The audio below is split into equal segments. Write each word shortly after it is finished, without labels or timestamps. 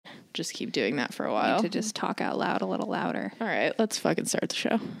just keep doing that for a I while. need to just talk out loud a little louder. All right, let's fucking start the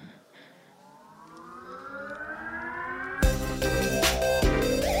show.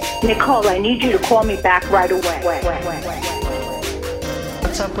 Nicole, I need you to call me back right away.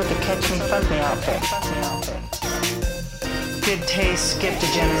 What's up with the catch me, fuck me outfit? Good taste, skipped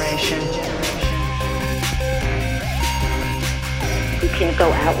a generation. You can't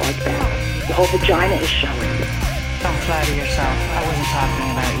go out like that. Your whole vagina is showing. Don't flatter yourself. I wasn't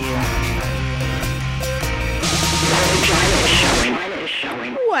talking about you. Your whole vagina is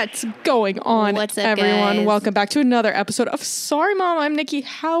showing. What's going on, What's up, everyone? guys? Welcome back to another episode of Sorry Mom. I'm Nikki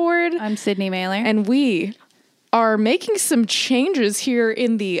Howard. I'm Sydney Mailer. And we are making some changes here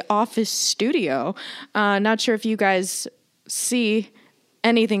in the office studio. Not sure if you guys see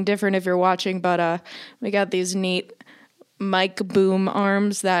anything different if you're watching, but we got these neat mic boom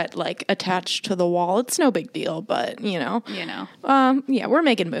arms that like attach to the wall. It's no big deal, but yeah, we're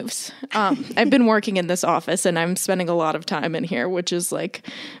making moves. I've been working in this office and I'm spending a lot of time in here, which is like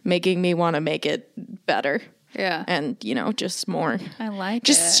making me want to make it better. Yeah. And, just more. I like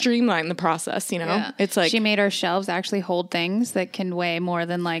just it. streamline the process, Yeah. It's like, she made our shelves actually hold things that can weigh more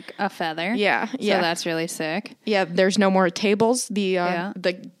than like a feather. Yeah. So that's really sick. yeah, there's no more tables. The Yeah.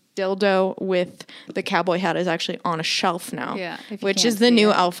 dildo with the cowboy hat is actually on a shelf now. Yeah, if you which can't is the see new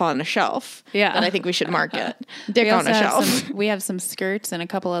it. elf on a shelf. Yeah. That I think we should market. Dick We on also a have shelf. we have some skirts and a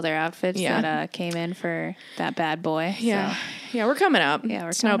couple other outfits Yeah. that came in for that bad boy. Yeah. So. Yeah, we're coming up. Yeah, we're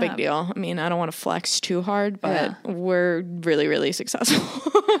it's no coming big up. deal. I mean, I don't want to flex too hard, but Yeah. we're really, really successful.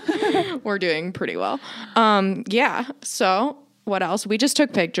 We're doing pretty well. Yeah. So what else? We just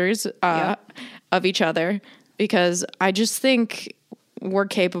took pictures of each other because I just think we're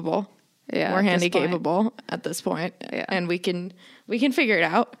capable. Yeah, We're at this handy point. capable at this point. Yeah. And we can figure it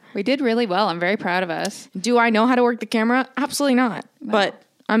out. We did really well. I'm very proud of us. Do I know how to work the camera? Absolutely not. But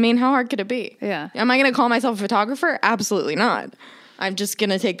I mean, how hard could it be? Yeah. Am I going to call myself a photographer? Absolutely not. I'm just going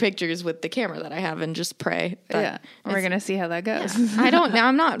to take pictures with the camera that I have and just pray. Yeah. We're going to see how that goes. I don't know.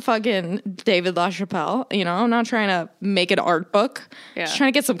 I'm not fucking David LaChapelle. I'm not trying to make an art book. Yeah. Just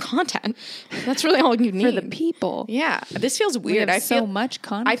trying to get some content. That's really all you need. For the people. Yeah. This feels We weird. have I so feel much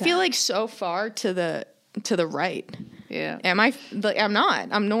content. I feel like so far to the right. Yeah. Am I? I'm not.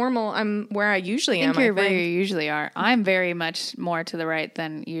 I'm normal. I'm where I usually I am. think you're where you usually are. I'm very much more to the right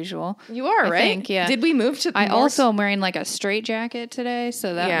than usual. You are, I right? think, yeah. Did we move to I more also am wearing like a straight jacket today,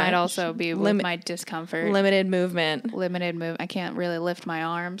 so that Yeah. might also be with Limit- my discomfort. limited movement? Limited move. I can't really lift my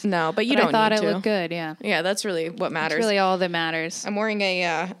arms. No, but you But don't I thought need it to. looked good. Yeah, Yeah, that's really what matters. that's really all that matters. I'm wearing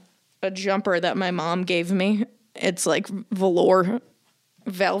a jumper that my mom gave me. It's like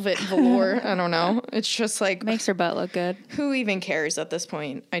velvet velour. I don't know. It's just like, Makes her butt look good. who even cares at this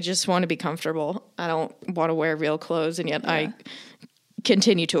point? I just want to be comfortable. I don't want to wear real clothes, and yet I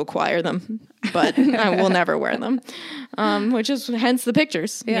continue to acquire them, but I will never wear them. Which is hence the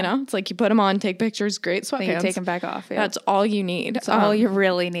pictures. Yeah. It's like you put them on, take pictures, great Then you sweatpants. take them back off. Yeah. That's all you need. That's all you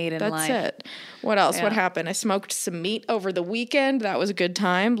really need in That's life. it. What else? What Yeah. happened? I smoked some meat over the weekend. That was a good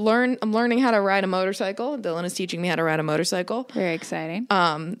time. I'm learning how to ride a motorcycle. Dylan is teaching me how to ride a motorcycle. Very exciting.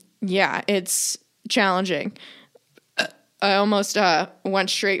 Yeah, it's challenging. I almost went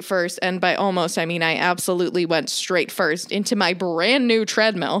straight first, and by almost, I mean I absolutely went straight first into my brand new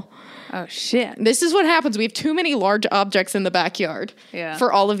treadmill. Oh shit. This is what happens. We have too many large objects in the backyard Yeah.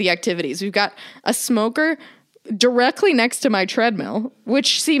 for all of the activities. We've got a smoker directly next to my treadmill,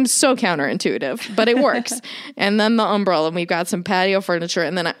 which seems so counterintuitive, but it works. And then the umbrella, and we've got some patio furniture,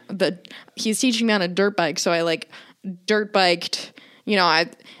 and then he's teaching me on a dirt bike, so I like dirt biked.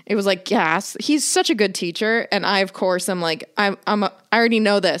 It was like gas. He's such a good teacher, and I, of course, I'm like, I already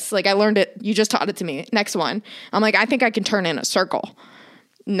know this. Like, I learned it. You just taught it to me. Next one, I'm like, I think I can turn in a circle.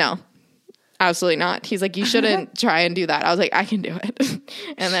 No, absolutely not. He's like, you shouldn't try and do that. I was like, I can do it.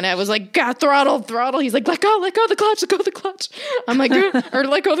 And then I was like, God, throttle. He's like, let go the clutch. I'm like, or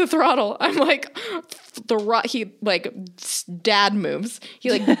let go the throttle. I'm like, he like dad moves.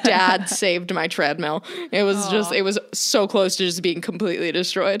 He like dad saved my treadmill. It was it was so close to just being completely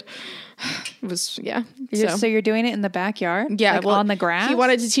destroyed. It was, yeah. So you're doing it in the backyard? Yeah. Like on the grass? He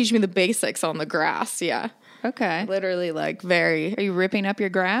wanted to teach me the basics on the grass. Yeah. Okay. Literally like very, Are you ripping up your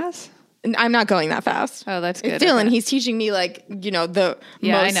grass? I'm not going that fast. Oh, that's good. Dylan, Okay. he's teaching me like, the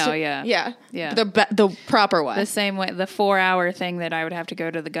Yeah, I most, know, yeah. yeah, the proper way. The same way, the 4-hour thing that I would have to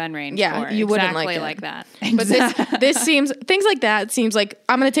go to the gun range Yeah, for. you wouldn't like exactly it. that. But this seems, things like that seems like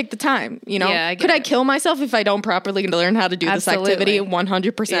I'm going to take the time, Yeah, I get Could I it. kill myself if I don't properly learn how to do Absolutely. this activity?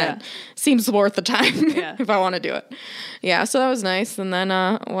 100%. Yeah. Seems worth the time Yeah. if I want to do it. Yeah, so that was nice. And then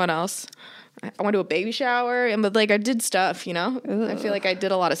what else? I went to a baby shower, and but like I did stuff, you know. I feel like I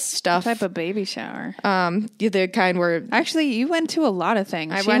did a lot of stuff. Type of baby shower. The kind where Actually, you went to a lot of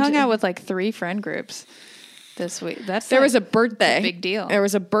things. She went hung to- out with like 3 friend groups this week. there was a birthday, big deal. There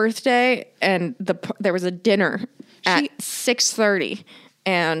was a birthday, and there was a dinner at 6:30,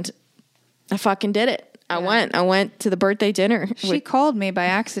 and I fucking did it. I went to the birthday dinner. She called me by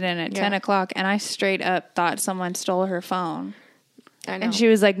accident at Yeah. 10 o'clock, and I straight up thought someone stole her phone. I know. And she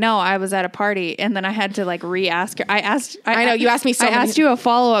was like, "No, I was at a party," and then I had to like re-ask her. I know, you asked me so I many- asked you a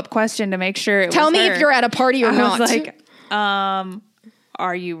follow-up question to make sure. It Tell was me her. if you're at a party or I not. was like,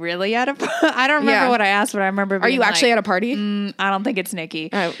 "Are you really at a?" I don't remember Yeah. what I asked, but I remember. Are you actually at a party? I don't think it's Nikki.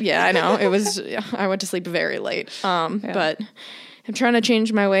 Yeah, I know. It was. I went to sleep very late. But I'm trying to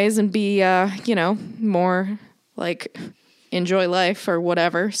change my ways and be, more like enjoy life or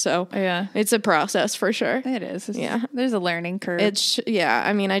whatever. So Yeah. it's a process for sure. It is. Yeah. There's a learning curve.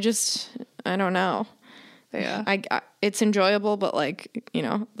 I mean, I don't know. Yeah. It's enjoyable, but like,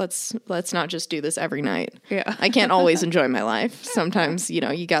 let's not just do this every night. Yeah. I can't always enjoy my life. Sometimes, you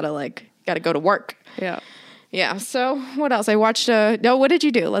gotta go to work. Yeah. Yeah. So what else? I watched. No, what did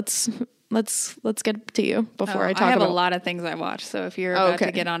you do? Let's get to you before I talk I have about. a lot of things I watch, so if you're Oh, about to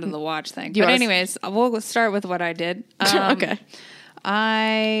okay. get onto the watch thing. you But wanna anyways, we'll start with what I did. Okay.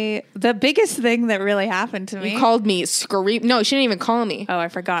 The biggest thing that really happened to me. You called me scream. No, she didn't even call me. Oh, I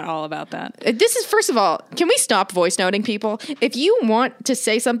forgot all about that. This is, first of all, can we stop voice noting people? If you want to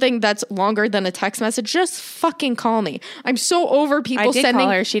say something that's longer than a text message, just fucking call me. I'm so over people I did sending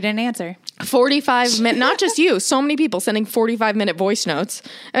call her. She didn't answer. 45 minute, not just you, so many people sending 45-minute voice notes.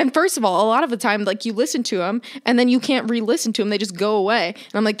 And first of all, a lot of the time, like you listen to them and then you can't re-listen to them. They just go away.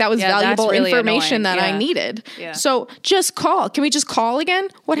 And I'm like, that was Yeah, that's valuable really information annoying. that I Yeah. needed. Yeah. So just call. Can we just call again?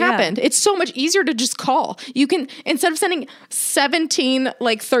 What Yeah. happened? It's so much easier to just call. You can, instead of sending 17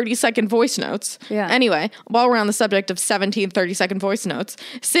 like 30-second voice notes. Yeah. Anyway, while we're on the subject of 17 30-second voice notes,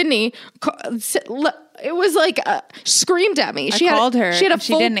 Sydney, it was like screamed at me. She called her She had a and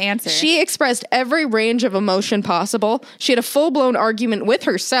she didn't answer. She expressed every range of emotion possible. She had a full-blown argument with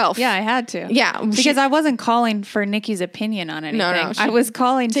herself. Yeah, I had to. Yeah, Because I wasn't calling for Nikki's opinion on anything. no, I was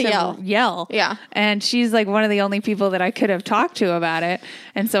calling to yell. yell. Yeah. And she's like one of the only people that I could have talked to about it.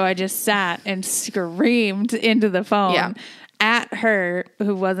 And so I just sat and screamed into the phone. Yeah. At her,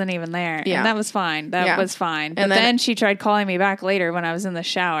 who wasn't even there. Yeah. And that was fine. That Yeah. was fine. But And then, then- she tried calling me back later when I was in the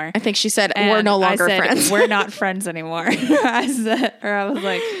shower. I think she said, And we're no longer I said, friends. We're not friends anymore. I was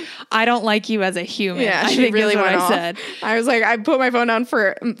like, I don't like you as a human. Yeah, I she think really is what went I off. said. I was like, I put my phone down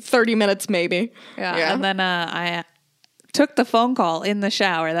for 30 minutes maybe. Yeah. And then I took the phone call in the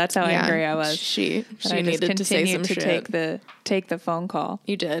shower. That's how angry I was. She That I just needed to say continued some to shit. take the phone call.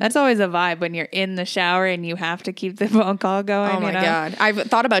 You did. That's always a vibe when you're in the shower and you have to keep the phone call going. Oh my God. I've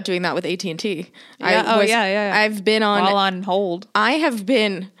thought about doing that with AT&T. Yeah. Yeah. I've been While on hold. I have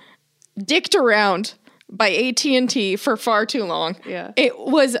been dicked around by AT&T for far too long. Yeah.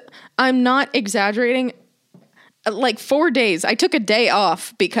 I'm not exaggerating, like 4 days. I took a day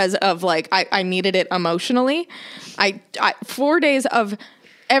off because of like, I needed it emotionally. 4 days of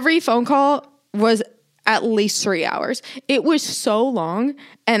every phone call was at least 3 hours. It was so long,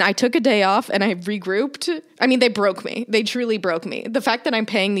 and I took a day off and I regrouped. I mean, they broke me. They truly broke me. The fact that I'm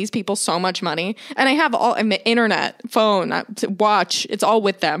paying these people so much money, and I have internet, phone, watch, it's all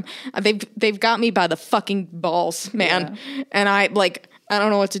with them. They've got me by the fucking balls, man. Yeah. And I don't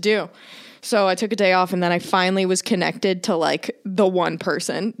know what to do. So I took a day off, and then I finally was connected to like the one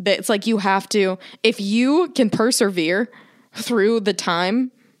person that it's like, you have to, if you can persevere through the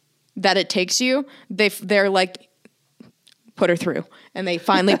time that it takes you, they're like, put her through. And they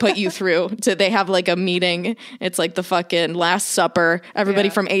finally put you through. So they have like a meeting. It's like the fucking Last Supper. Everybody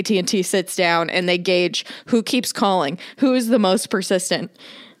Yeah. from AT&T sits down and they gauge who keeps calling, who is the most persistent.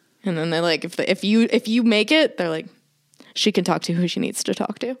 And then they're like, if you make it, they're like, she can talk to who she needs to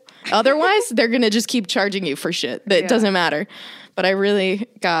talk to. Otherwise, they're going to just keep charging you for shit. That doesn't matter. But I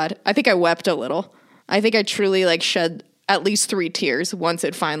think I wept a little. I think I truly like shed at least 3 tears once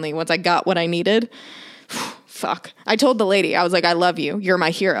I got what I needed. Fuck. I told the lady, I was like, I love you. You're my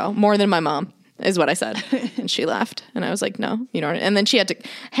hero. More than my mom, is what I said. And she laughed. And I was like, no, you know what I mean? And then she had to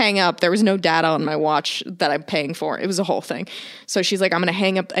hang up. There was no data on my watch that I'm paying for. It was a whole thing. So she's like, I'm going to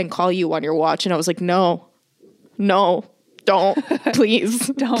hang up and call you on your watch. And I was like, no, don't, please,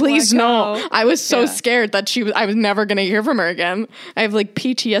 please, let no. go. I was so scared that I was never going to hear from her again. I have like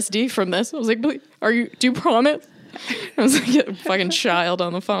PTSD from this. I was like, do you promise? I was like a fucking child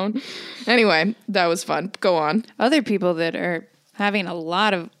on the phone. Anyway, that was fun. Go on. Other people that are having a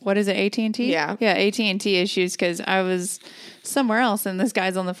lot of, what is it, AT&T? Yeah. Yeah, AT&T issues because I was somewhere else and this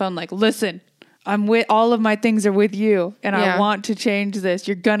guy's on the phone like, listen, I'm with all of my things are with you, and Yeah. I want to change this.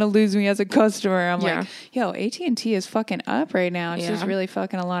 You're gonna lose me as a customer. I'm Yeah. like, yo, AT&T is fucking up right now. It's just Yeah. really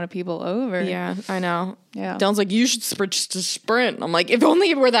fucking a lot of people over. Yeah, I know. Yeah. Dylan's like, you should switch to Sprint. I'm like, if only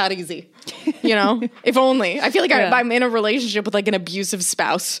it were that easy. You know, if only. I feel like Yeah. I'm in a relationship with like an abusive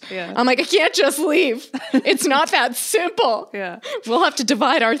spouse. Yeah. I'm like, I can't just leave. It's not that simple. Yeah. We'll have to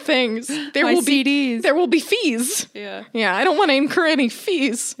divide our things. There My will be CDs. There will be fees. Yeah. Yeah, I don't want to incur any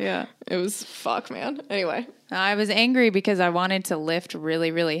fees. Yeah. It was fuck, man. Anyway. I was angry because I wanted to lift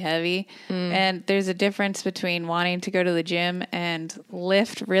really, really heavy. Mm. And there's a difference between wanting to go to the gym and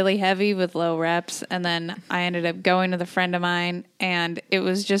lift really heavy with low reps. And then I ended up going with a friend of mine and it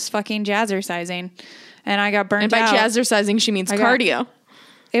was just fucking jazzercising. And I got burnt And by out. jazzercising, she means got- cardio.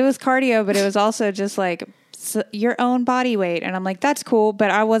 It was cardio, but it was also just like your own body weight. And I'm like, that's cool. But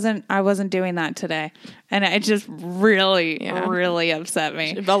I wasn't doing that today. And it just really, Yeah. really upset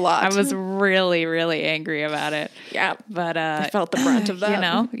me. A lot. I was really, really angry about it. Yeah. But I felt the brunt of that. you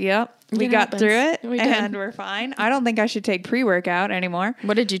know, yep. We It got happens. through it We did. and we're fine. I don't think I should take pre-workout anymore.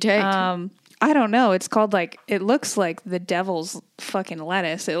 What did you take? I don't know. It's called like, it looks like the devil's fucking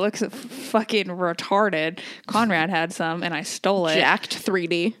lettuce. It looks fucking retarded. Conrad had some and I stole it. Jacked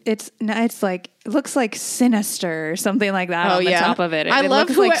 3D. It's like, it looks like Sinister or something like that on the top of it. I It love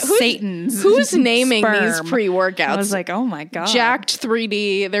looks who, like who's, Satan's who's naming these sperm. pre-workouts. I was like, oh my God. Jacked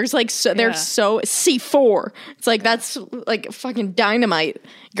 3D. There's like Yeah. there's so C4. It's like that's like fucking dynamite.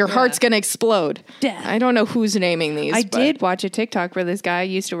 Your heart's gonna explode. Death. I don't know who's naming these. I but- did watch a TikTok where this guy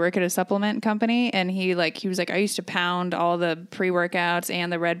used to work at a supplement company and he was like, I used to pound all the pre-workouts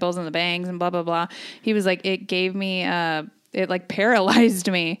and the Red Bulls and the Bangs and blah, blah, blah. He was like, it gave me, it like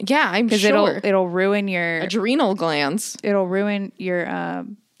paralyzed me. Yeah, I'm Because sure. it'll ruin your, Adrenal glands. it'll ruin your,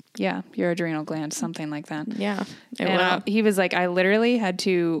 your adrenal glands, something like that. Yeah. It And will. he was like, I literally had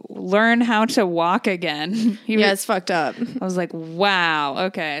to learn how to walk again. He Yeah, was, it's fucked up. I was like, wow.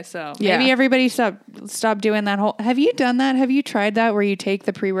 Okay. So Yeah. maybe everybody stop doing that whole. Have you done that? Have you tried that where you take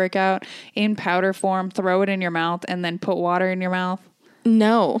the pre-workout in powder form, throw it in your mouth and then put water in your mouth?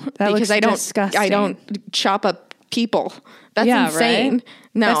 No, That because looks I don't. disgusting. I don't chop up people. That's Yeah, insane. right?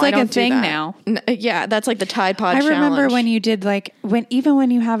 No, That's I like a don't do thing that. now. Yeah, that's like the Tide Pod. I remember challenge. when you did like even when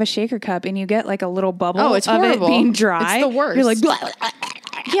you have a shaker cup and you get like a little bubble Oh, it's of horrible. it being dry. It's the worst. You're like, blah, blah, blah.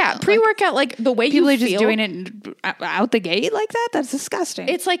 Yeah, pre-workout, like the way People you are just feel, doing it out the gate like that. That's disgusting.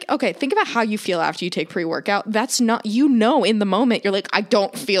 It's like, okay, think about how you feel after you take pre-workout. That's not, in the moment, you're like, I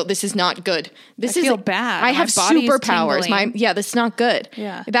don't feel, this is not good. This I is feel bad. I My have body's superpowers. tingling. This is not good.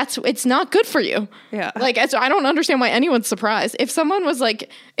 Yeah. It's not good for you. Yeah. Like, I don't understand why anyone's surprised. If someone was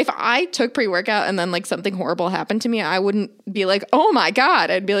like, if I took pre-workout and then like something horrible happened to me, I wouldn't be like, oh my God.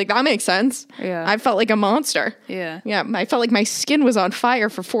 I'd be like, that makes sense. Yeah. I felt like a monster. Yeah. Yeah. I felt like my skin was on fire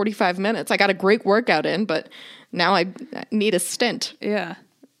for 45 minutes. I got a great workout in, but now I need a stint. Yeah.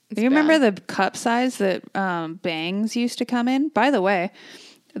 Do you remember bad. the cup size that Bangs used to come in? By the way,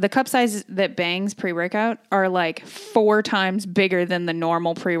 the cup size that Bangs pre-workout are like 4 times bigger than the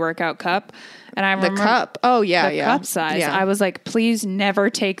normal pre-workout cup. And I The remember cup. Oh, yeah, the yeah. cup size. Yeah. I was like, please never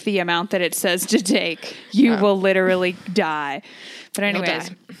take the amount that it says to take. You will literally die. But anyways,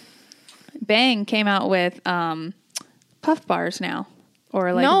 die. Bang came out with puff bars now.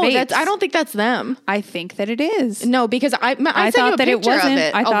 Or like no, vapes. I don't think that's them. I think that it is. No, because I sent you thought a that it picture wasn't. of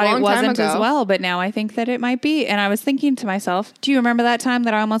it I a thought long it wasn't time as ago. well, but now I think that it might be. And I was thinking to myself, do you remember that time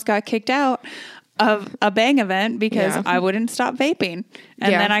that I almost got kicked out of a Bang event because Yeah. I wouldn't stop vaping?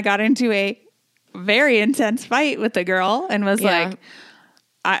 And Yeah. then I got into a very intense fight with the girl and was Yeah.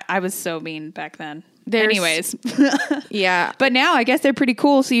 like, I was so mean back then. There's- Anyways, Yeah. but now I guess they're pretty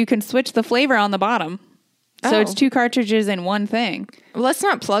cool. So you can switch the flavor on the bottom. So Oh. it's 2 cartridges in one thing. Let's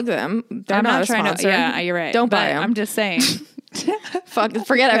not plug them. They're I'm not a trying sponsor. to. Yeah, you're right. Don't buy But them. I'm just saying.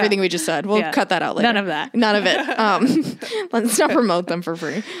 Forget everything we just said. We'll Yeah. cut that out later. None of that. None of it. Let's not promote them for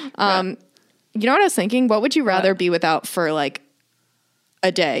free. You know what I was thinking? What would you rather be without for like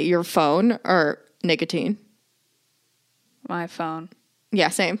a day? Your phone or nicotine? My phone. Yeah,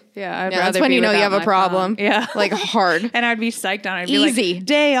 same. Yeah, I'd Yeah, rather that's when be you know you without have a my problem. phone. Yeah, Like hard. and I'd be psyched on it. I'd Easy. be like,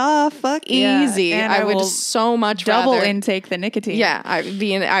 day off, fuck yeah. Easy. And I would will so much double rather. intake the nicotine. Yeah, I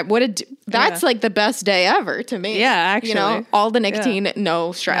would. That's Yeah. like the best day ever to me. Yeah, actually. you know, all the nicotine,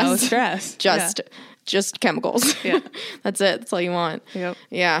 no stress, No stress. just chemicals. Yeah. That's it. That's all you want. Yep.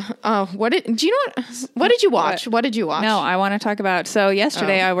 Yeah. Oh, do you know what did you watch? What did you watch? No, I want to talk about. So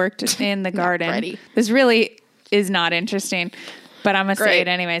yesterday Oh. I worked in the garden. ready. This really is not interesting, but I'm gonna say Great. it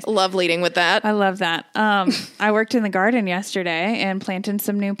anyways. Love leading with that. I love that. I worked in the garden yesterday and planted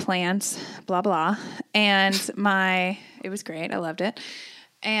some new plants, blah, blah. And it was great. I loved it.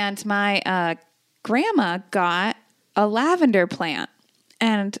 And my grandma got a lavender plant,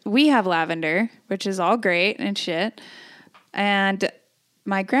 and we have lavender, which is all great and shit. And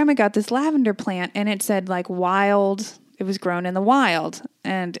my grandma got this lavender plant, and it said like wild. It was grown in the wild,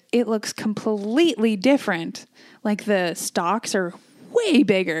 and it looks completely different. Like the stalks are way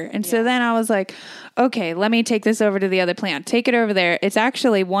bigger. And so then I was like, okay, let me take this over to the other plant. Take it over there. It's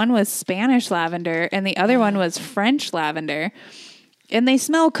actually, one was Spanish lavender and the other one was French lavender. And they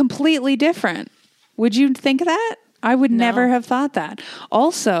smell completely different. Would you think that? I would never have thought that.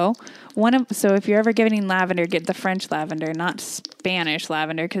 Also, so if you're ever getting lavender, get the French lavender, not Spanish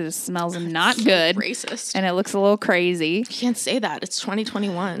lavender, because it smells not good. Racist. And it looks a little crazy. You can't say that. It's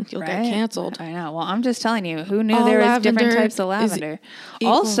 2021. You'll get Right? canceled. I know. Well, I'm just telling you, who knew All there was different lavender types of is lavender?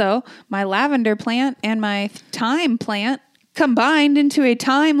 equal. Also, my lavender plant and my thyme plant combined into a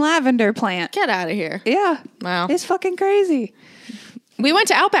thyme lavender plant. Get out of here. Yeah. Wow. It's fucking crazy. We went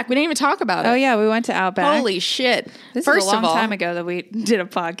to Outback. We didn't even talk about it. Oh, yeah. We went to Outback. Holy shit. This First is a long of all, time ago that we did a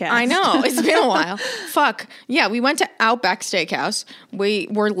podcast. I know. It's been a while. Fuck. Yeah, we went to Outback Steakhouse. We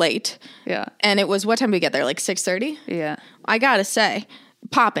were late. Yeah. And it was, what time did we get there? Like 6:30? Yeah. I gotta say,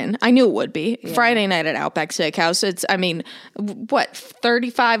 poppin'. I knew it would be. Friday night at Outback Steakhouse. It's, I mean, what,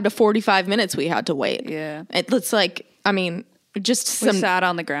 35 to 45 minutes we had to wait. Yeah. It's like, I mean, just We some sat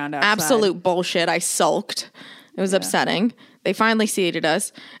on the ground outside. absolute bullshit. I sulked. It was upsetting. They finally seated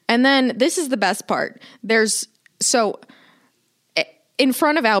us. And then this is the best part. In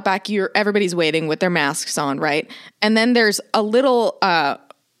front of Outback, everybody's waiting with their masks on, right? And then there's a little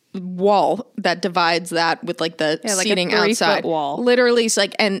wall that divides that with like the like a seating 3-foot outside. wall. Literally, it's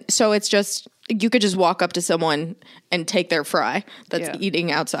like, and so it's just, you could just walk up to someone and take their fry that's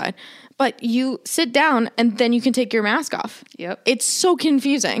eating outside. But you sit down and then you can take your mask off. Yep. It's so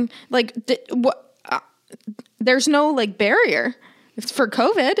confusing. Like, there's no like barrier. It's for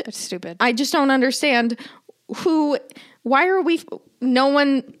COVID. It's stupid. I just don't understand why are we, no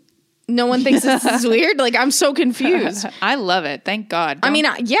one thinks this is weird. Like, I'm so confused. I love it. Thank God. I mean,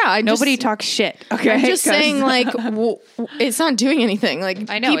 Nobody talks shit. Okay. I'm just saying, like, it's not doing anything. Like,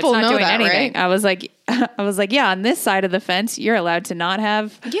 I know people it's not know doing that, anything. right? I was like, yeah, on this side of the fence, you're allowed to not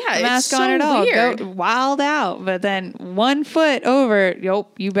have Yeah, a it's mask so on at all. weird. Go wild out. But then 1 foot over,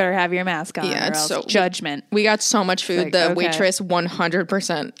 you better have your mask on. Yeah, or it's else so judgment. We got so much food. like, The okay. waitress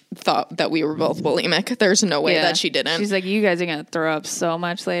 100% thought that we were both bulimic. There's no way Yeah. that she didn't. She's like, you guys are gonna throw up so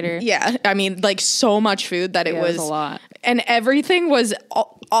much later. Yeah, I mean, like, so much food that it Yeah, was a lot. and everything was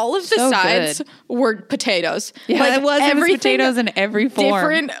all of the So sides good. were potatoes. Yeah, like, it was everything- potatoes in every form.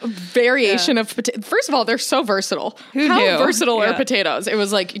 Different variation of potatoes. First of all, they're so versatile. Who How knew? versatile Yeah. are potatoes? It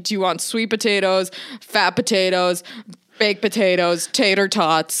was like, do you want sweet potatoes, fat potatoes, baked potatoes, tater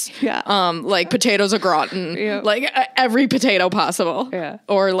tots, Yeah. like potatoes au gratin, Yeah. like every potato possible. Yeah.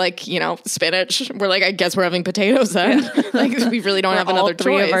 Or like, spinach. We're like, I guess we're having potatoes then. Like, we really don't have all another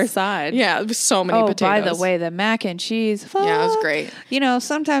three choice. of our sides. Yeah, so many Oh, potatoes. by the way, the mac and cheese. Yeah, it was fuck. great.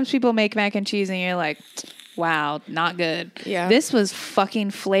 Sometimes people make mac and cheese and you're like, wow, not good. Yeah. This was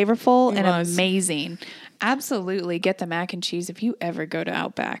fucking flavorful and was. amazing. Absolutely get the mac and cheese if you ever go to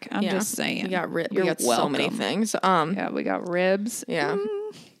Outback. I'm Yeah. just saying. We got we You're got so many welcome. things. Yeah, we got ribs. Yeah.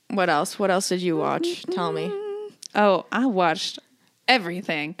 What else? What else did you watch? Tell me. Oh, I watched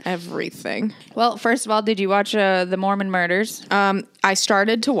everything. Everything. Well, first of all, did you watch the Mormon Murders? I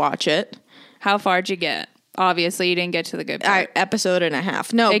started to watch it. How far'd you get? Obviously, you didn't get to the good part. Episode and a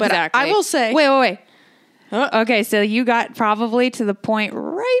half. No, Exactly. but I will say. Wait. Huh? Okay, so you got probably to the point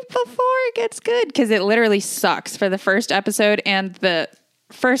right before it gets good because it literally sucks for the first episode and the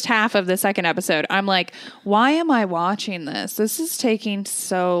first half of the second episode. I'm like, why am I watching this? This is taking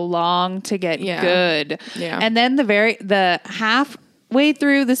so long to get Yeah. good. Yeah. And then the halfway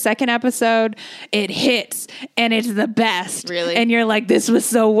through the second episode, it hits and it's the best. Really? And you're like, this was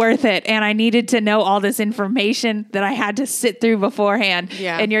so worth it. And I needed to know all this information that I had to sit through beforehand.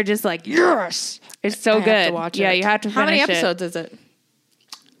 Yeah. And you're just like, yes. It's so I good. have to watch Yeah, it. you have to finish How many it. episodes is it?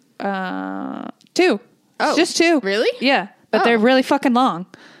 2. Oh, It's just 2. really? Yeah. But Oh. they're really fucking long.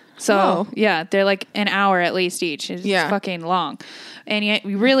 So, Oh. yeah, they're like an hour at least each. It's Yeah. fucking long. And yet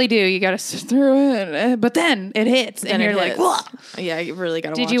you really do. You got to sit through it. But then it hits. Then and it you're like, hits. whoa. Yeah, you really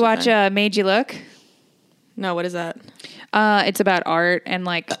got to watch Did you watch Made You Look? No, what is that? It's about art and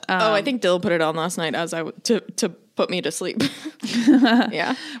like. I think Dill put it on last night to put me to sleep.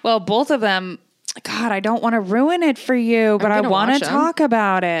 Yeah. Well, both of them. God, I don't want to ruin it for you, but I gonna want to watch 'em. talk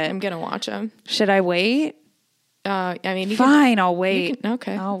about it. I'm going to watch them. Should I wait? I mean, you can, Fine, I'll wait.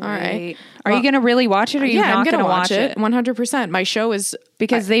 okay. I'll All right. wait. Are Well, you going to really watch it or are you yeah, I'm not going going to to watch it? 100%. My show is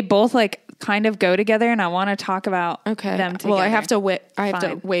Because they both like kind of go together, and I want to talk about Okay. them together. Well, I have to wait. I have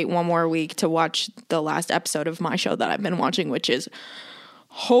Fine. to wait one more week to watch the last episode of my show that I've been watching, which is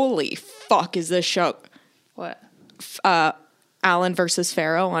holy fuck is this show? What? Allen versus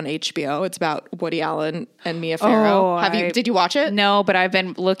Farrow on HBO. It's about Woody Allen and Mia Farrow. Did you watch it? No, but I've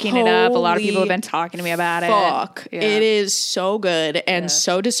been looking it up. A lot of people have Holy been talking to me about Fuck. it. Yeah. It is so good and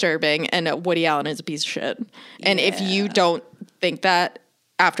so disturbing, and Woody Allen is a piece of shit. And if you don't think that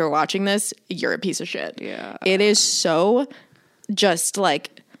after watching this, you're a piece of shit. Yeah. It is so just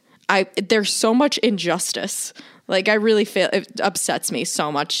like there's so much injustice. Like I really feel it upsets me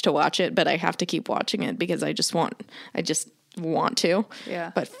so much to watch it, but I have to keep watching it because I just want to.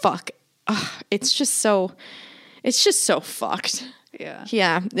 Yeah. But fuck. It's just so fucked. Yeah.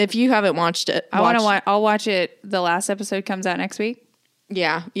 Yeah, if you haven't watched it, I'll watch it. The last episode comes out next week.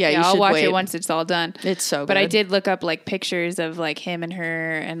 Yeah, Yeah, you I'll should watch wait. it once it's all done. It's so But I good. did look up like pictures of like him and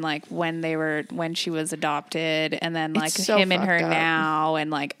her and like when she was adopted and then like so him and her fucked up. now and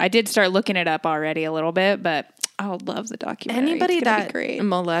like I did start looking it up already a little bit, but I would love the documentary. Anybody It's gonna be that great.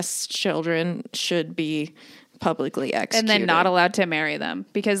 molests children should be publicly executed. And then not allowed to marry them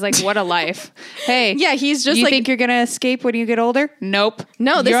because like what a life. Hey, Yeah, he's just you like think you're gonna escape when you get older? Nope.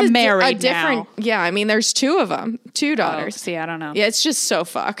 no. This you're is married a different. now. Yeah, I mean, there's two of them, two Oh, daughters. see, I don't know. Yeah, it's just so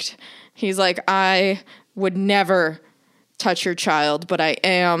fucked. He's like, I would never touch your child, but I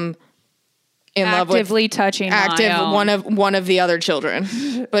am in love with Actively touching my own. one of the other children,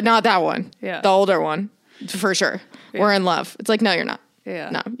 but not that one. Yeah. The older one, for sure. We're in love. It's like, no, you're not.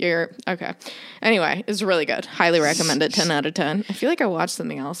 Yeah. No, you're okay. Anyway, it's really good. Highly recommend it. 10 out of 10. I feel like I watched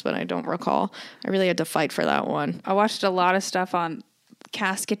something else, but I don't recall. I really had to fight for that one. I watched a lot of stuff on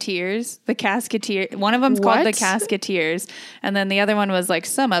Casketeers. The Casketeer. One of them's called The What? Casketeers, and then the other one was like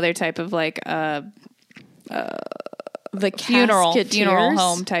some other type of like The funeral Casketeers?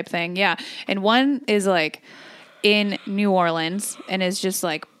 home type thing. Yeah, and one is like in New Orleans and is just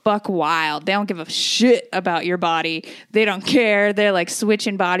like buck wild. They don't give a shit about your body. They don't care. They're like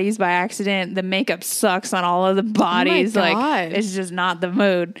switching bodies by accident. The makeup sucks on all of the bodies. God. Like it's just not the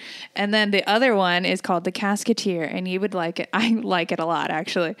mood. And then the other one is called The Casketeer, and you would like it. I like it a lot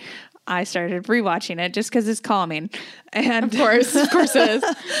actually. I started rewatching it just because it's calming. And Of course it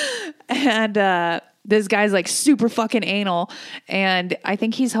is. and this guy's like super fucking anal, and I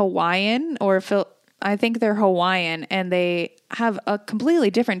think he's Hawaiian I think they're Hawaiian, and they have a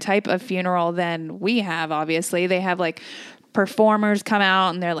completely different type of funeral than we have. Obviously, they have like performers come out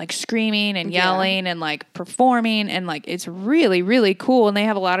and they're like screaming and yelling and like performing, and like it's really, really cool. And they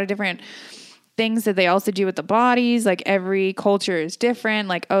have a lot of different things that they also do with the bodies. Like every culture is different.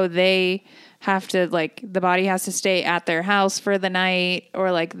 Like, oh, they have to like the body has to stay at their house for the night,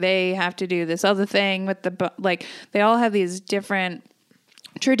 or like they have to do this other thing with like they all have these different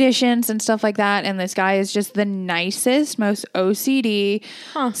traditions and stuff like that. And this guy is just the nicest, most OCD,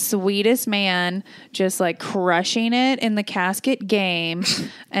 sweetest man, just like crushing it in the casket game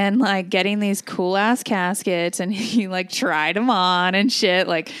and like getting these cool ass caskets. And he like tried them on and shit.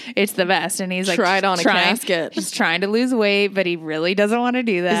 Like it's the best. And he's like Tried on a casket. He's trying to lose weight, but he really doesn't want to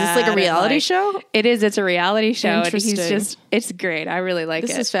do that. Is this like a And, reality like, show? It is. It's a reality show. And he's Interesting. just, it's great. I really like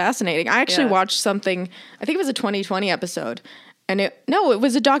This it. is fascinating. I actually Yeah. watched something, I think it was a 2020 episode. And it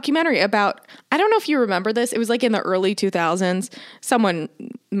was a documentary about, I don't know if you remember this. It was like in the early 2000s. Someone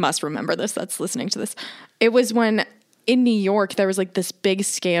must remember this that's listening to this. It was when in New York, there was like this big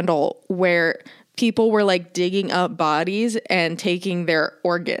scandal where people were like digging up bodies and taking their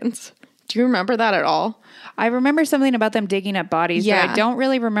organs. Do you remember that at all? I remember something about them digging up bodies, but Yeah. I don't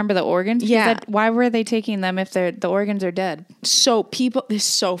really remember the organs. because Yeah. why were they taking them if the organs are dead? So people, this is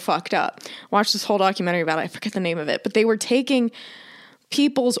so fucked up. Watch this whole documentary about it. I forget the name of it, but they were taking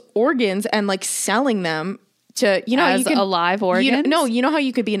people's organs and like selling them to, you know, As you can, alive organs? You know how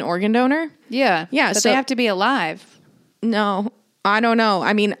you could be an organ donor? Yeah. Yeah, But so- they have to be alive. No, I don't know.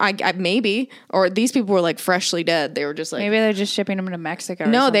 I mean, I maybe, or these people were like freshly dead. They were just like, Maybe they're just shipping them to Mexico. Or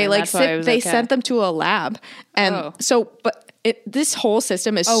no, something. they like That's why it was they okay. sent them to a lab. And Oh. so, but this whole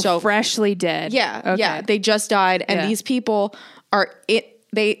system is so freshly dead. Yeah, Okay. yeah. They just died, and Yeah. these people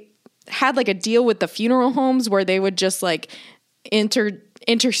they had like a deal with the funeral homes where they would just like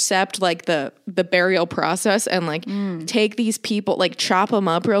intercept like the burial process and like take these people, like chop them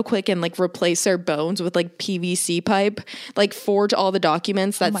up real quick and like replace their bones with like PVC pipe, like forge all the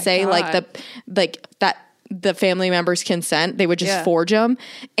documents that my say God. that the family members consent. They would just Yeah. forge them.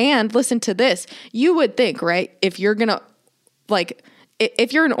 And listen to this. You would think, right? If you're going to like,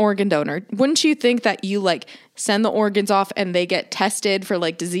 if you're an organ donor, wouldn't you think that you like send the organs off and they get tested for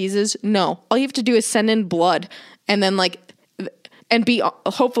like diseases? No, all you have to do is send in blood and then like, and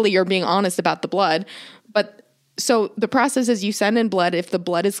hopefully you're being honest about the blood. But so the process is you send in blood. If the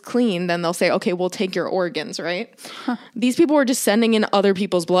blood is clean, then they'll say, okay, we'll take your organs, right? These people were just sending in other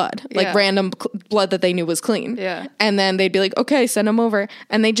people's blood, like Yeah. random blood that they knew was clean. Yeah. And then they'd be like, okay, send them over.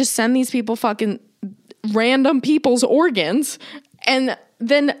 And they just send these people fucking random people's organs. And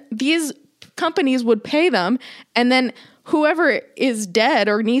then these companies would pay them. And then whoever is dead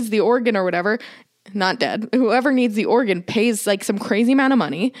or needs the organ or whatever, not dead, whoever needs the organ pays like some crazy amount of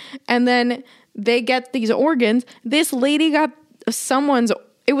money. And then they get these organs. This lady got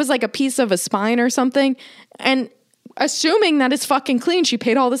it was like a piece of a spine or something. And assuming that it's fucking clean, she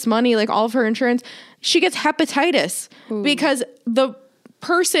paid all this money, like all of her insurance. She gets hepatitis because the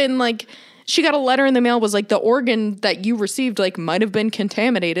person, like, she got a letter in the mail was like, the organ that you received like might have been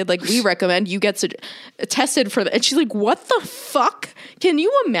contaminated. Like, we recommend you get tested for that. And she's like, what the fuck? Can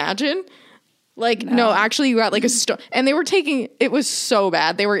you imagine? Like, no, actually you got like and they were it was so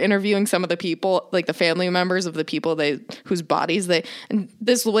bad. They were interviewing some of the people, like the family members of the people whose bodies and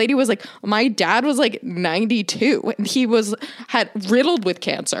this lady was like, my dad was like 92 and he had riddled with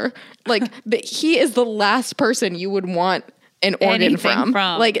cancer. Like, he is the last person you would want an organ Anything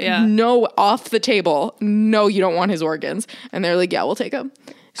from. Like, yeah. no, off the table. No, you don't want his organs. And they're like, yeah, we'll take them.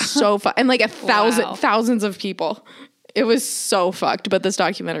 So fun. And like thousands of people. It was so fucked, but this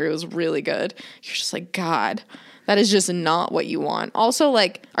documentary was really good. You're just like, God, that is just not what you want. Also,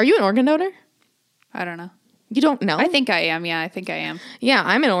 like, are you an organ donor? I don't know. You don't know? I think I am. Yeah, I think I am. Yeah,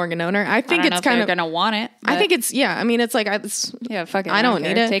 I'm an organ donor. I think I don't it's know if kind they're of gonna want it. I think it's I mean, it's like yeah, fuck it. I don't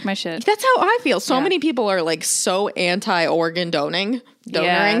care. need it. Take my shit. That's how I feel. So Yeah. many people are like so anti-organ donoring.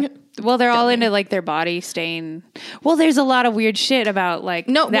 Yeah. Well, they're all into like their body staying. Well, there's a lot of weird shit about like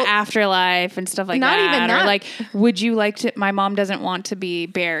the afterlife and stuff like not that. even that. Or like, would you like to? My mom doesn't want to be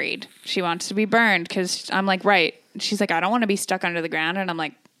buried. She wants to be burned because I'm like, right. She's like, I don't want to be stuck under the ground, and I'm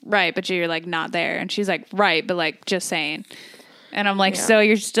like, right, but you're like not there. And she's like, right, but like just saying. And I'm like, so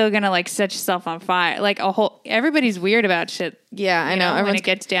you're still gonna like set yourself on fire? Like everybody's weird about shit. Yeah, I know. When it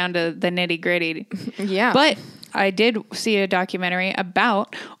gets down to the nitty gritty. Yeah, but I did see a documentary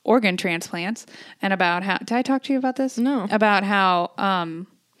about organ transplants and about how. Did I talk to you about this? No. About how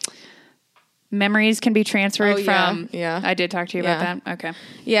memories can be transferred from. Yeah. I did talk to you about that. Okay.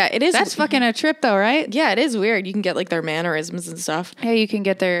 Yeah, it is. That's fucking a trip, though, right? Yeah, it is weird. You can get like their mannerisms and stuff. Yeah, you can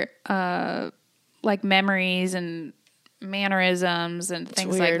get their like memories and mannerisms and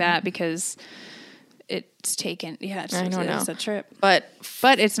things like weird. that because it's taken. Yeah, I don't know. It's a trip, But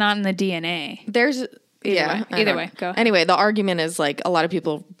it's not in the DNA. there's Either way, go. Anyway, the argument is like a lot of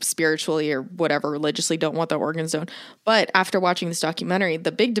people spiritually or whatever religiously don't want their organs doned. But after watching this documentary,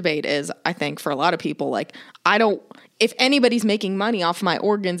 the big debate is, I think for a lot of people, like, if anybody's making money off my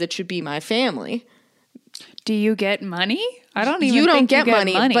organs, it should be my family. Do you get money? I don't even. You don't think get you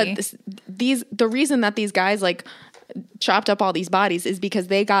money, but the reason that these guys like chopped up all these bodies is because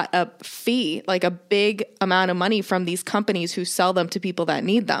they got a fee, like a big amount of money from these companies who sell them to people that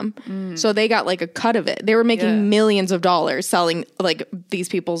need them. So they got like a cut of it. They were making millions of dollars selling like these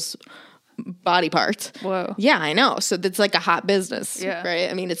people's body parts. Whoa. Yeah, I know. So it's like a hot business, Yeah. right?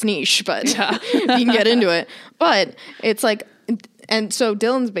 I mean, it's niche, but you can get into it. But it's like, and so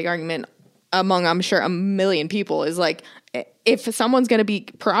Dylan's big argument among, I'm sure, a million people is like, if someone's going to be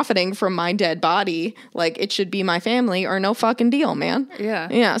profiting from my dead body, like, it should be my family or no fucking deal, man. Yeah.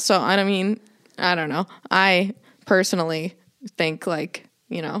 Yeah. So, I mean, I don't know. I personally think like,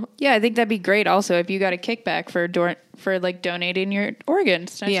 you know. Yeah, I think that'd be great also if you got a kickback for like donating your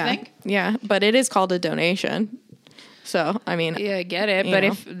organs, don't you think? Yeah. But it is called a donation. So, I mean. Yeah, I get it. But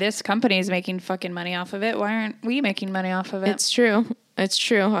if this company is making fucking money off of it, why aren't we making money off of it? It's true. It's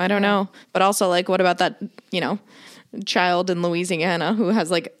true. I don't know. But also, like, what about that, you know, child in Louisiana who has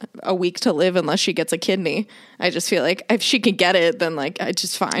like a week to live unless she gets a kidney? I just feel like if she could get it, then like it's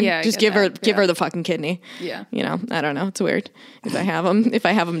just fine. Yeah, just give her the fucking kidney. Yeah. You know, I don't know. It's weird if I have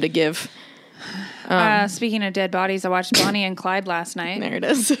them to give. Speaking of dead bodies, I watched Bonnie and Clyde last night. There it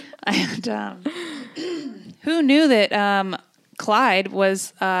is. And who knew that Clyde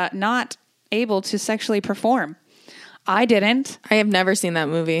was not able to sexually perform? I didn't. I have never seen that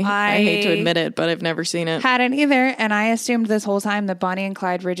movie. I hate to admit it, but I've never seen it. Hadn't either. And I assumed this whole time that Bonnie and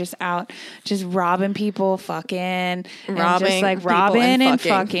Clyde were just out, just robbing people, fucking, and just like robbing and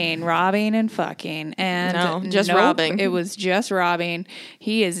fucking, robbing and fucking. And no, just robbing. It was just robbing.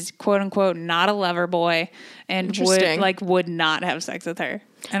 He is quote unquote not a lover boy and would not have sex with her.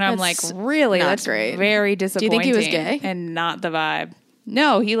 And I'm like, really? That's great. Very disappointing. Do you think he was gay? And not the vibe.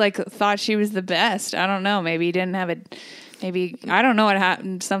 No, he like thought she was the best. I don't know. Maybe he didn't have a Maybe, I don't know what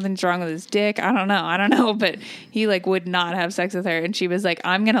happened. Something's wrong with his dick. I don't know. But he like would not have sex with her. And she was like,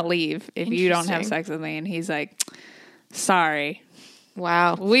 I'm going to leave if you don't have sex with me. And he's like, sorry.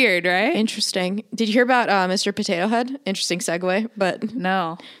 Wow. Weird, right? Interesting. Did you hear about Mr. Potato Head? Interesting segue, but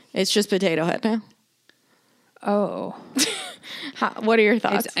No. it's just Potato Head now. Oh. What are your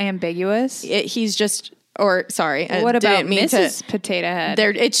thoughts? It's ambiguous. He's just, or sorry. What about didn't mean Mrs. Potato Head?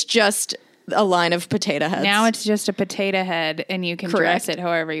 It's just a line of potato heads. Now it's just a potato head and you can dress it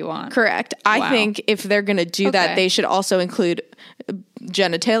however you want. Correct. I think if they're going to do that, Okay. they should also include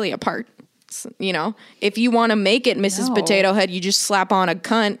genitalia parts. You know, if you want to make it Mrs. No. Potato Head, you just slap on a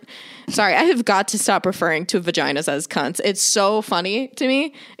cunt. Sorry, I have got to stop referring to vaginas as cunts. It's so funny to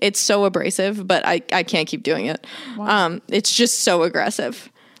me. It's so abrasive, but I can't keep doing it. It's just so aggressive.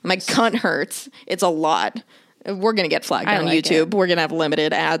 My cunt hurts. It's a lot. We're going to get flagged on like YouTube. it. We're going to have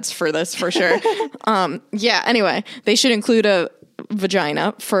limited ads for this for sure. Yeah, anyway, they should include a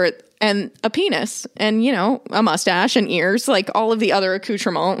vagina and a penis and, you know, a mustache and ears, like all of the other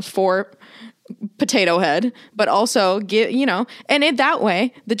accoutrements for Potato Head, but also get, you know, and in that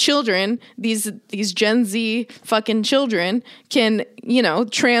way, the children, these Gen Z fucking children can, you know,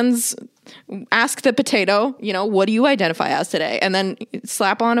 ask the potato, you know, what do you identify as today? And then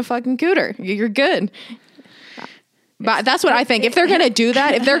slap on a fucking cooter. You're good. But that's what I think. If they're gonna do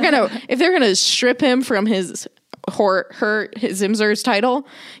that, if they're gonna strip him from his Zimzer's title,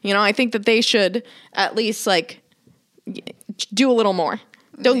 you know, I think that they should at least like do a little more.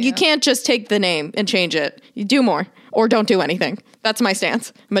 You can't just take the name and change it. You do more or don't do anything. That's my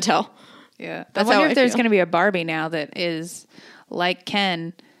stance. Mattel. Yeah. That's I how wonder I if there's feel. going to be a Barbie now that is like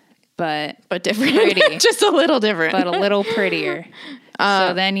Ken, but different. Pretty. Just a little different. but a little prettier.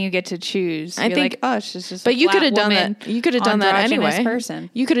 So then you get to choose. I You're think- like, oh, she's just. But a you could have flat done woman, that. You could have done that androgynous anyway. Person.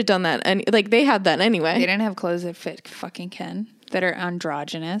 You could have done that, and like they had that anyway. They didn't have clothes that fit fucking Ken. That are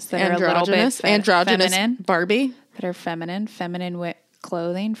androgynous. That are a little Androgynous, bit androgynous feminine. Barbie. That are feminine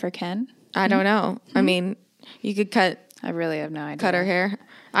clothing for Ken. I don't know. I mean, you could cut I really have no idea. cut her hair.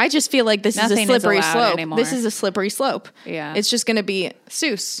 I just feel like this Nothing is is a slippery allowed slope. anymore. This is a slippery slope. Yeah. It's just going to be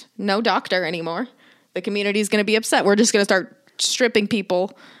Seuss, no doctor anymore. The community is going to be upset. We're just going to start stripping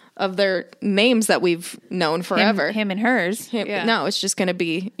people of their names that we've known forever. Him and hers. Yeah. No, it's just going to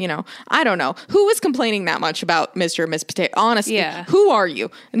be, you know, I don't know. Who was complaining that much about Mr. and Miss Potato? Honestly, Yeah. who are you?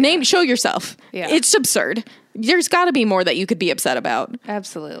 Show yourself. Yeah. It's absurd. There's got to be more that you could be upset about.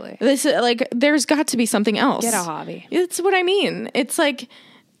 Absolutely. This like there's got to be something else. Get a hobby. It's what I mean. It's like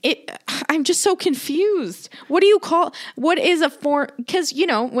I'm just so confused. What do you call what is a form? Because you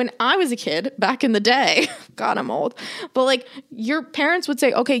know when I was a kid back in the day, God I'm old, but like your parents would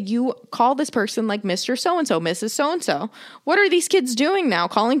say, okay, you call this person like Mr. So and so, Mrs. So and so. What are these kids doing now?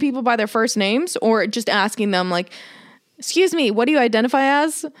 Calling people by their first names or just asking them like, excuse me, what do you identify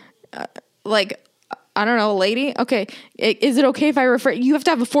as? Like. I don't know, a lady? Okay. Is it okay if I refer? You have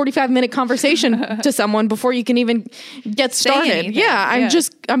to have a 45-minute conversation to someone before you can even get started. anything. Yeah, Yeah.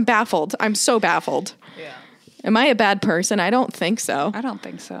 I'm baffled. I'm so baffled. Yeah. Am I a bad person? I don't think so. I don't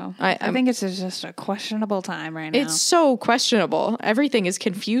think so. I think it's just a questionable time right now. It's so questionable. Everything is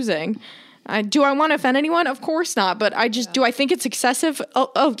confusing. Do I want to offend anyone? Of course not. But do I think it's excessive?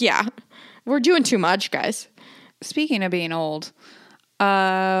 Oh, yeah. We're doing too much, guys. Speaking of being old,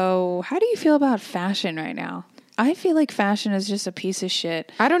 how do you feel about fashion right now? I feel like fashion is just a piece of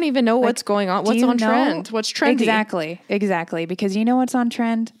shit. I don't even know what's going on. Do What's you on know? trend? What's trendy? Exactly. Because you know what's on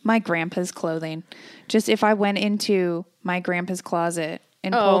trend? My grandpa's clothing. Just if I went into my grandpa's closet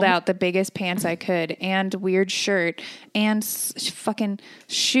and pulled out the biggest pants I could and weird shirt and fucking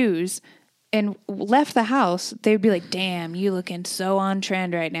shoes and left the house, they'd be like, damn, you looking so on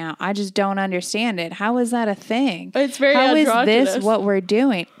trend right now. I just don't understand it. How is that a thing? It's very How androgynous. is this what we're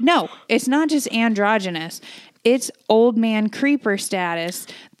doing? No, it's not just androgynous. It's old man creeper status.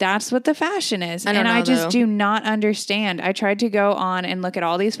 That's what the fashion is. I don't know, I just though. do not understand. I tried to go on and look at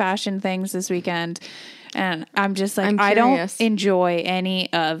all these fashion things this weekend. And I'm just like, I'm I don't curious. enjoy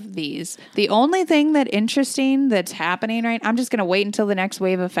any of these. The only thing that's happening right, I'm just going to wait until the next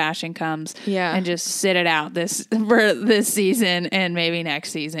wave of fashion comes and just sit it out for this season and maybe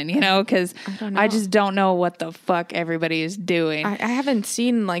next season, you know, because I just don't know what the fuck everybody is doing. I haven't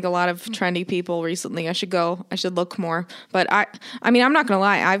seen like a lot of trendy people recently. I should look more. But I mean, I'm not going to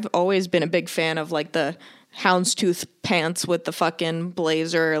lie. I've always been a big fan of like the houndstooth pants with the fucking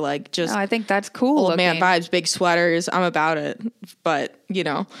blazer, like just I think that's cool. old man looking. vibes, big sweaters. I'm about it. But, you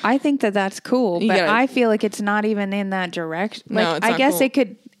know. I think that's cool, but gotta- I feel like it's not even in that direction. No, Like, it's I not guess cool.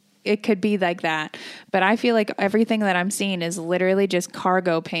 it could be like that, but I feel like everything that I'm seeing is literally just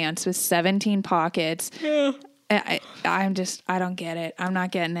cargo pants with 17 pockets I'm just, I don't get it. I'm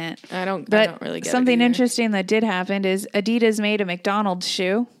not getting it. I don't really get it something either. interesting that did happen is Adidas made a McDonald's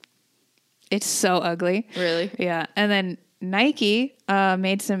shoe. It's so ugly. Really? Yeah. And then Nike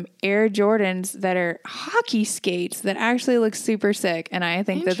made some Air Jordans that are hockey skates that actually look super sick. And I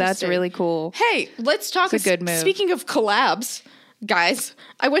think that that's Interesting. really cool. Hey, let's talk. It's a good move. Speaking of collabs, guys,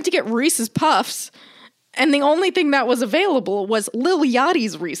 I went to get Reese's Puffs, and the only thing that was available was Lil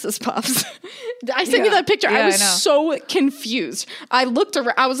Yachty's Reese's Puffs. I sent you that picture. Yeah, I was I know. so confused. I looked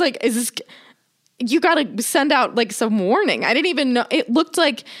around. I was like, "Is this?" You got to send out like some warning. I didn't even know. It looked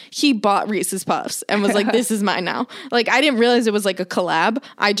like he bought Reese's Puffs and was like, "This is mine now." Like, I didn't realize it was like a collab.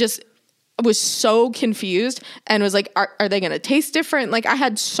 I just was so confused and was like, are they going to taste different? Like, I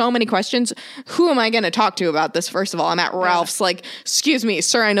had so many questions. Who am I going to talk to about this? First of all, I'm at Ralph's. Like, excuse me,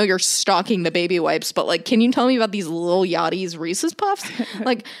 sir, I know you're stocking the baby wipes, but like, can you tell me about these Lil Yachty's Reese's Puffs?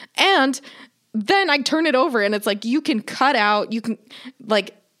 Like, and then I turn it over and it's like, you can cut out, you can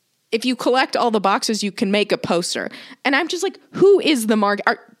like, if you collect all the boxes, you can make a poster. And I'm just like, who is the market?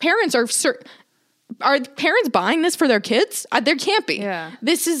 Are parents buying this for their kids? There can't be. Yeah.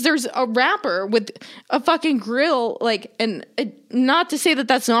 There's a rapper with a fucking grill, like, and not to say that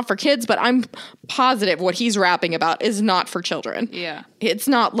that's not for kids, but I'm positive what he's rapping about is not for children. Yeah. It's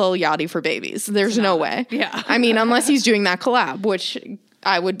not Lil Yachty for babies. There's no way. Yeah. I mean, unless he's doing that collab, which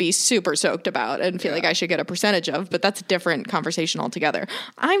I would be super stoked about and feel like I should get a percentage of, but that's a different conversation altogether.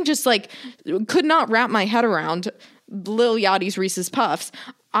 I'm just like, could not wrap my head around Lil Yachty's Reese's Puffs.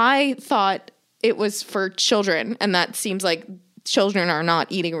 I thought it was for children, and that seems like children are not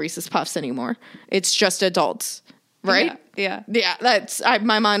eating Reese's Puffs anymore. It's just adults, right? Yeah. Yeah,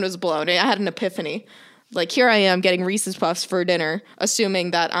 my mind was blown. I had an epiphany. Like, here I am getting Reese's Puffs for dinner,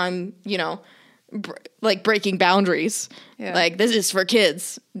 assuming that I'm, like breaking boundaries. Yeah. Like, this is for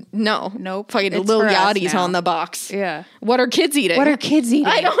kids. No. Nope. Fucking It's Lil for us Yachty's now. on the box. Yeah. What are kids eating? What are kids eating?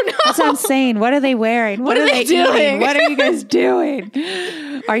 I don't know. That's what I'm saying. What are they wearing? What are they doing? eating? What are you guys doing?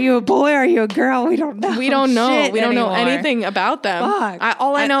 Are you a boy? Are you a girl? We don't know. We don't know. shit We don't know anymore. anything about them. Fuck.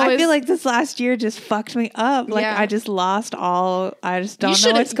 All I know I is feel like this last year just fucked me up. Like, Yeah. I just lost all. I just don't know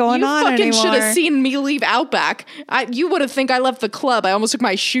shoulda- what's going on You fucking anymore. should have seen me leave Outback. You would have think I left the club. I almost took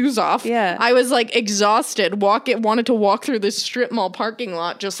my shoes off. Yeah. I was like exhausted. Wanted to walk through this strip mall parking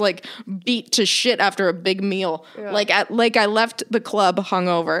lot, just like beat to shit after a big meal. Like I left the club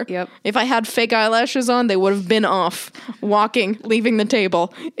hungover. Yep. If I had fake eyelashes on, they would have been off. Leaving the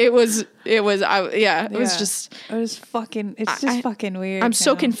table. It was just. It was fucking. It's just fucking weird. I'm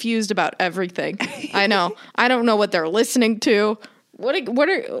so now. confused about everything. I know. I don't know what they're listening to. What are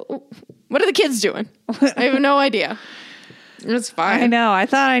the kids doing? I have no idea. It's fine. I know. I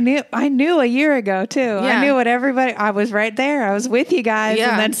thought I knew a year ago too. Yeah. I knew what everybody. I was right there. I was with you guys,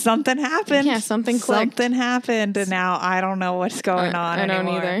 Yeah. and then something happened. Yeah, something clicked. Something happened, and now I don't know what's going on. I don't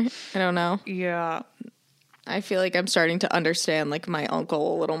anymore. either. I don't know. Yeah. I feel like I'm starting to understand like my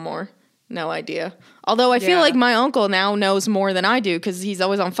uncle a little more. No idea. Although I feel Yeah. like my uncle now knows more than I do because he's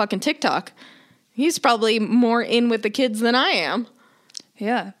always on fucking TikTok. He's probably more in with the kids than I am.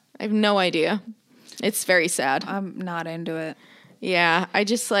 Yeah. I have no idea. It's very sad. I'm not into it. Yeah, I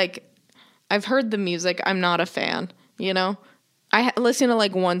just like, I've heard the music. I'm not a fan, I listen to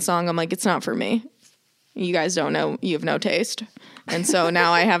like one song. I'm like, it's not for me. You guys don't know. You have no taste. And so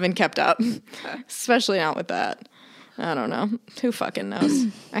now I haven't kept up, especially not with that. I don't know. Who fucking knows?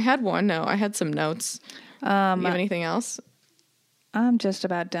 I had one. No, I had some notes. You have anything else? I'm just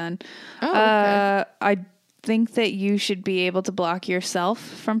about done. Oh, okay. I think that you should be able to block yourself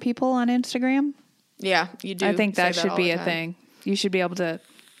from people on Instagram. Yeah, you do. I think say that should all be the a time. thing. You should be able to,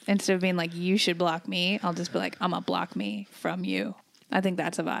 instead of being like, you should block me, I'll just be like, I'm going to block me from you. I think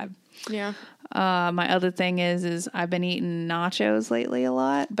that's a vibe. Yeah. My other thing is I've been eating nachos lately a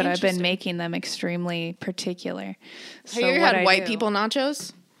lot, but I've been Interesting. making them extremely particular. Have you ever had white people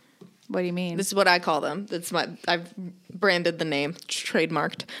nachos? What do you mean? This is what I call them. I've branded the name,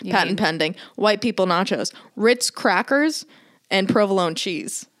 trademarked, You patent mean- pending. White people nachos, Ritz crackers, and provolone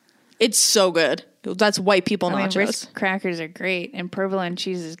cheese. It's so good. That's white people I mean, nachos. Ritz crackers are great, and provolone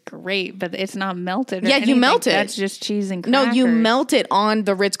cheese is great, but it's not melted. Or Yeah, you anything. melt it. That's just cheese and crackers. No, you melt it on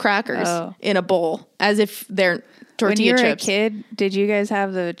the Ritz crackers Oh. in a bowl as if they're When tortilla you were chips. a kid, did you guys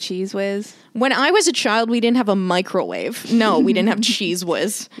have the Cheese Whiz? When I was a child, we didn't have a microwave. No, we didn't have Cheese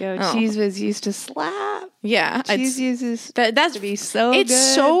Whiz. Yo, Oh. Cheese Whiz used to slap. Yeah, Cheese uses that's to be so It good.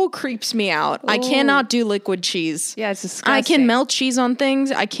 so creeps me out. I Ooh. cannot do liquid cheese. Yeah, it's disgusting. I can melt cheese on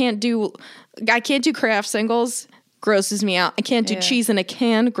things. I can't do Kraft singles. Grosses me out. I can't do Yeah. cheese in a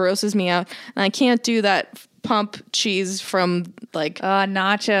can. Grosses me out. And I can't do that pump cheese from like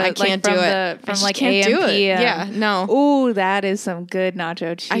nacho. I can't like do from it. From I like can't AMP. do it. Yeah, no. Ooh, that is some good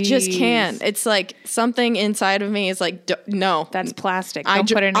nacho cheese. I just can't. It's like something inside of me is like no. That's plastic. I Don't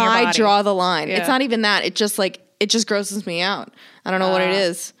put it in your body. I draw the line. Yeah. It's not even that. It just like it just grosses me out. I don't know what it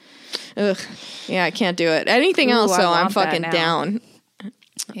is. Ugh. Yeah, I can't do it. Anything else, I so I'm want that fucking now. down.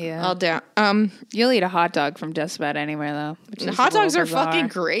 Yeah. I'll down. You'll eat a hot dog from just about anywhere though. which is a Hot dogs little are bizarre. fucking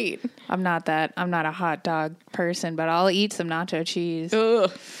great. I'm not a hot dog person, but I'll eat some nacho cheese.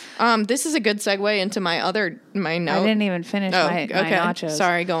 Ugh. This is a good segue into my note. I didn't even finish my nachos.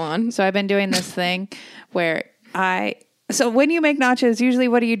 Sorry, go on. So I've been doing this thing where so when you make nachos, usually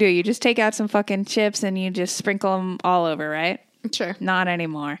what do? You just take out some fucking chips and you just sprinkle them all over, right? Sure. Not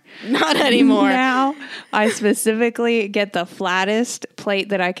anymore. Not anymore. Now I specifically get the flattest plate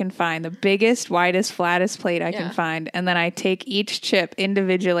that I can find, the biggest, widest, flattest plate I can find, and then I take each chip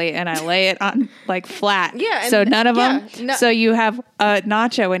individually and I lay it on like flat. Yeah. So none of them. No. So you have a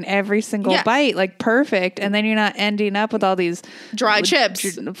nacho in every single bite, like perfect, and then you're not ending up with all these Dry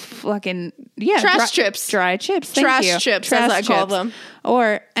chips. Fucking Trash chips. Dry chips. Thank Trash you. chips, as I call them.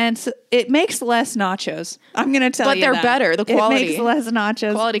 So it makes less nachos. I'm gonna tell But you, they're that. better. The quality. It makes less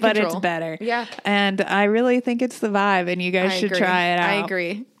nachos, Quality but control. it's better. Yeah. And I really think it's the vibe, and you guys should try it out. I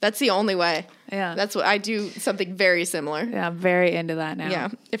agree. That's the only way. Yeah. That's what I do. Something very similar. Yeah, I'm very into that now. Yeah.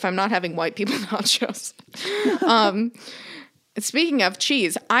 If I'm not having white people nachos. Speaking of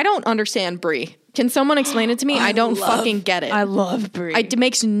cheese, I don't understand brie. Can someone explain it to me? I don't fucking get it. I love brie. It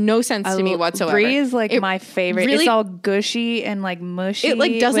makes no sense to me whatsoever. Brie is like my favorite. Really, it's all gushy and like mushy. it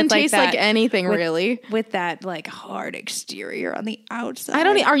like doesn't with, like, taste that- like anything with- really. With that like hard exterior on the outside. I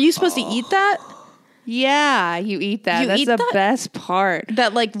don't. Are you supposed to eat that? Yeah, you eat that. You That's eat the that? best part.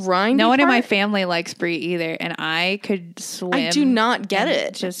 That like rind. No one in my family likes brie either, and I could swim. I do not get and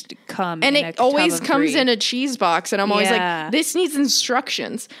it. Just come And in it a always tub of comes brie. in a cheese box, and I'm always Yeah. like, "This needs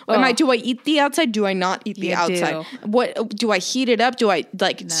instructions." Oh. Do I eat the outside? Do I not eat the You outside? do. What do I heat it up? Do I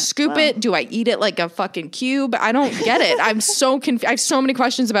like scoop it? Do I eat it like a fucking cube? I don't get it. I'm so confused. I have so many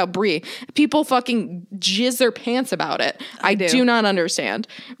questions about brie. People fucking jizz their pants about it. I do not understand.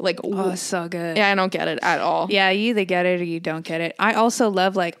 Like, Oh, so good. yeah, I don't get it at all. Yeah, you either get it or you don't get it. I also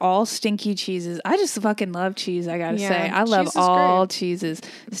love like all stinky cheeses. I just fucking love cheese, I gotta Yeah, say. I love cheese is all great. cheeses.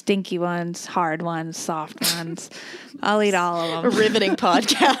 Stinky ones, hard ones, soft ones. I'll eat all of A them. riveting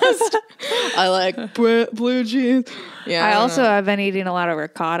podcast. I like blue cheese. Yeah, I don't also know. have been eating a lot of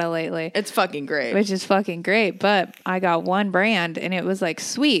ricotta lately, It's fucking great. which is fucking great. But I got one brand and it was like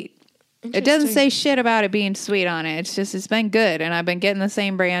sweet. It doesn't say shit about it being sweet on it. It's been good, and I've been getting the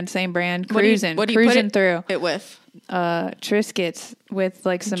same brand, cruising what do you cruising put through. it with? Triscuits with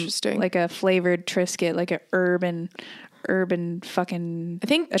like some Interesting. like a flavored Triscuit, like a urban fucking I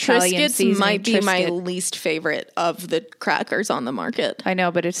think Italian Triscuits seasoning might be my Triscuit. least favorite of the crackers on the market. I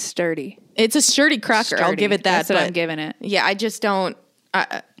know, but it's sturdy. It's a sturdy cracker. I'll Sturdy. give it that. That's what I'm but giving it. Yeah, I just don't.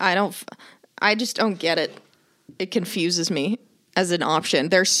 I just don't get it. It confuses me as an option.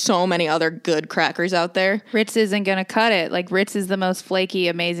 There's so many other good crackers out there. Ritz isn't gonna cut it. Like Ritz is the most flaky,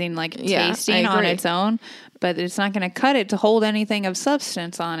 amazing, like Yeah, tasting I on agree. its own, but it's not gonna cut it to hold anything of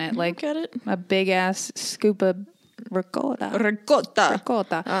substance on it. Like get it. a big ass scoop of ricotta.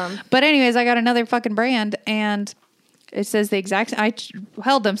 Ricotta. But anyways, I got another fucking brand and it says the exact. I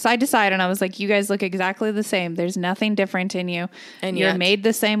held them side to side and I was like, "You guys look exactly the same. There's nothing different in you, And you're yet- made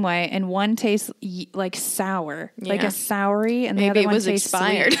the same way." And one tastes like sour, like Yeah. a soury, and the Maybe other it one was tastes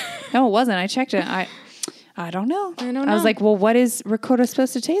expired. sweet. No, it wasn't. I checked it. I don't know. I don't I was know. like, "Well, what is ricotta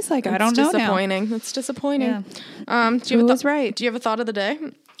supposed to taste like?" I don't know. It's Now. disappointing. It's disappointing. Yeah. Do you Who have a was right? Do you have a thought of the day?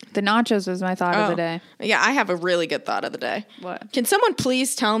 The nachos was my thought of the day. Yeah, I have a really good thought of the day. What? Can someone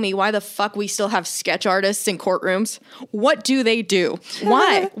please tell me why the fuck we still have sketch artists in courtrooms? What do they do?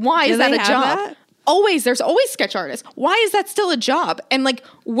 Why? Why Do is that they a have job? that? There's always sketch artists. Why is that still a job? And like,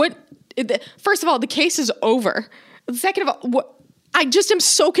 what? First of all, the case is over. Second of all, what? I just am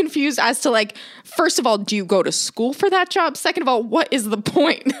so confused as to like, first of all, do you go to school for that job? Second of all, what is the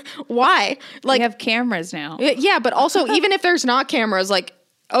point? Why? Like, We have cameras now. yeah, but also even if there's not cameras, like,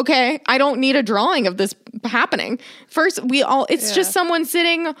 okay, I don't need a drawing of this happening. First, it's just someone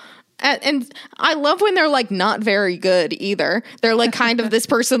sitting and I love when they're like not very good either. They're like kind of this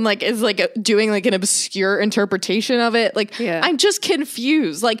person like is like doing like an obscure interpretation of it. Like, I'm just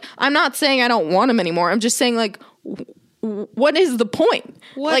confused. Like, I'm not saying I don't want them anymore. I'm just saying like, what is the point?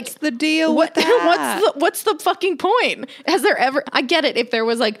 What's the deal with that? What's the fucking point? Has there ever? I get it if there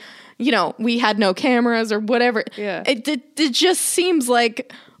was like, you know, we had no cameras or whatever. Yeah. It just seems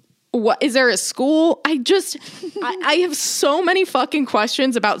like What is there a school? I have so many fucking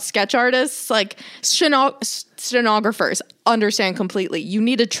questions about sketch artists. Like stenographers understand completely. You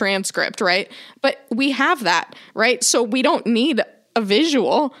need a transcript, right? But we have that, right? So we don't need a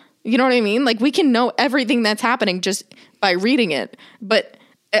visual. You know what I mean? Like we can know everything that's happening just by reading it, but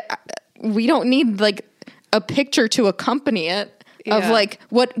we don't need like a picture to accompany it. Of like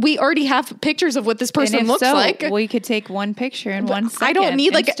what we already have pictures of what this person looks like. We could take one picture in 1 second. I don't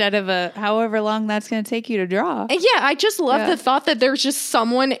need like instead of however long that's going to take you to draw. Yeah, I just love the thought that there's just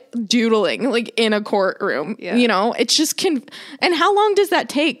someone doodling like in a courtroom. Yeah. You know, it's just and how long does that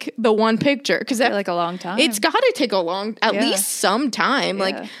take? The one picture? Because that like a long time. It's got to take at least some time. Yeah.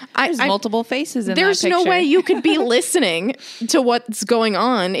 Like there's multiple faces in there's that picture. no way you could be listening to what's going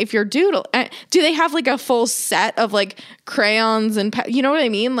on if you're doodle. Do they have like a full set of like crayons and you know what I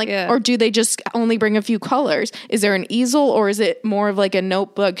mean? Like, or do they just only bring a few colors? Is there an easel or is it more of like a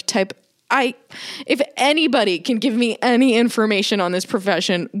notebook type? If anybody can give me any information on this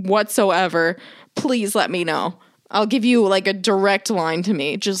profession whatsoever, please let me know. I'll give you like a direct line to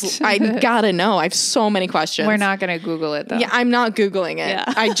me. Just, I gotta know. I have so many questions. We're not going to Google it though. Yeah, I'm not Googling it. Yeah.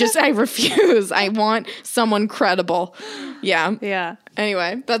 I refuse. I want someone credible. Yeah. Yeah.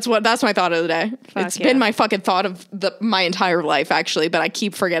 Anyway, that's my thought of the day. It's been my fucking thought of my entire life actually, but I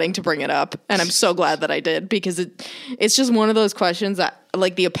keep forgetting to bring it up. And I'm so glad that I did because it's just one of those questions that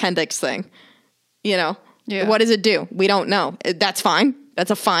like the appendix thing, you know, what does it do? We don't know. That's fine.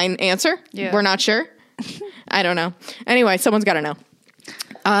 That's a fine answer. Yeah. We're not sure. I don't know. Anyway, someone's got to know.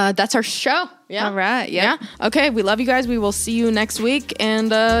 That's our show. Yeah. All right. Yeah. Okay. We love you guys. We will see you next week.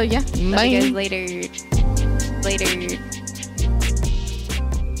 And bye. Love you guys later. Later.